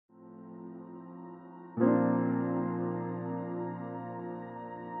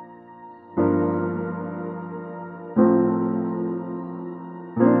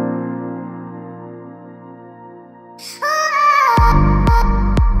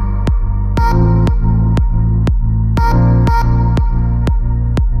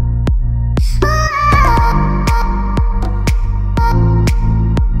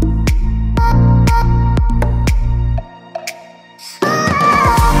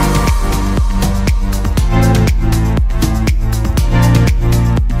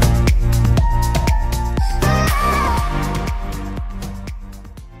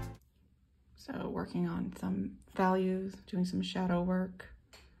doing some shadow work.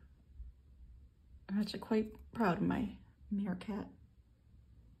 I'm actually quite proud of my meerkat.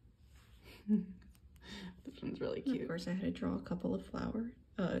 This one's really cute. Of course, I had to draw a couple of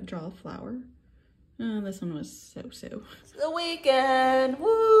draw a flower. This one was so-so. It's the weekend,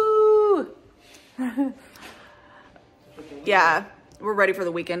 woo! Yeah, we're ready for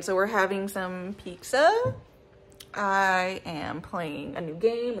the weekend, so we're having some pizza. I am playing a new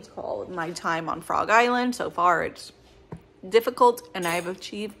game. It's called My Time on Frog Island. So far, it's difficult, and I've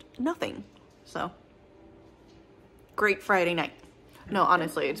achieved nothing. So, great Friday night. No,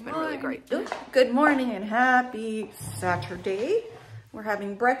 honestly, it's been really great. Good morning and happy Saturday. We're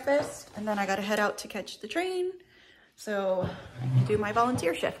having breakfast, and then I gotta head out to catch the train. So, I can do my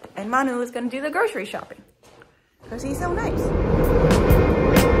volunteer shift. And Manu is gonna do the grocery shopping, because he's so nice.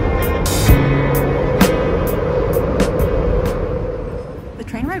 The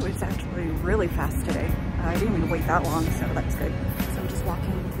train ride was actually really fast today. I didn't even wait that long, so that's good. So I'm just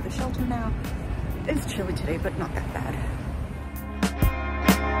walking to the shelter now. It's chilly today, but not that bad.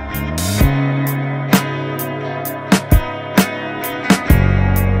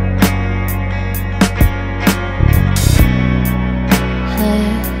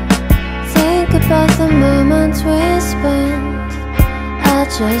 About the moments we spent, I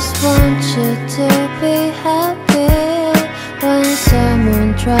just want you to be happy. When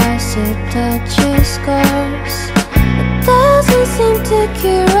someone tries to touch your scars, it doesn't seem to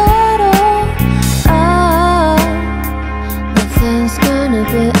cure at all. Nothing's gonna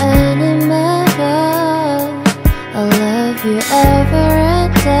be any better. I'll love you every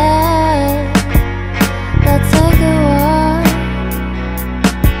day. Let's take a walk.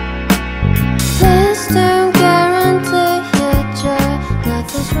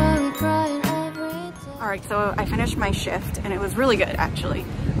 Alright, so I finished my shift and it was really good actually,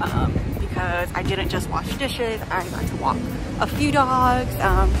 because I didn't just wash dishes, I got to walk a few dogs.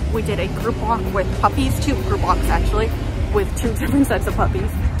 We did a group walk with puppies, 2 group walks actually, with 2 different sets of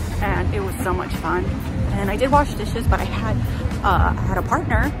puppies, and it was so much fun. And I did wash dishes, but I had a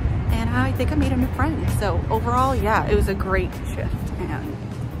partner, and I think I made a new friend. So overall, yeah, it was a great shift.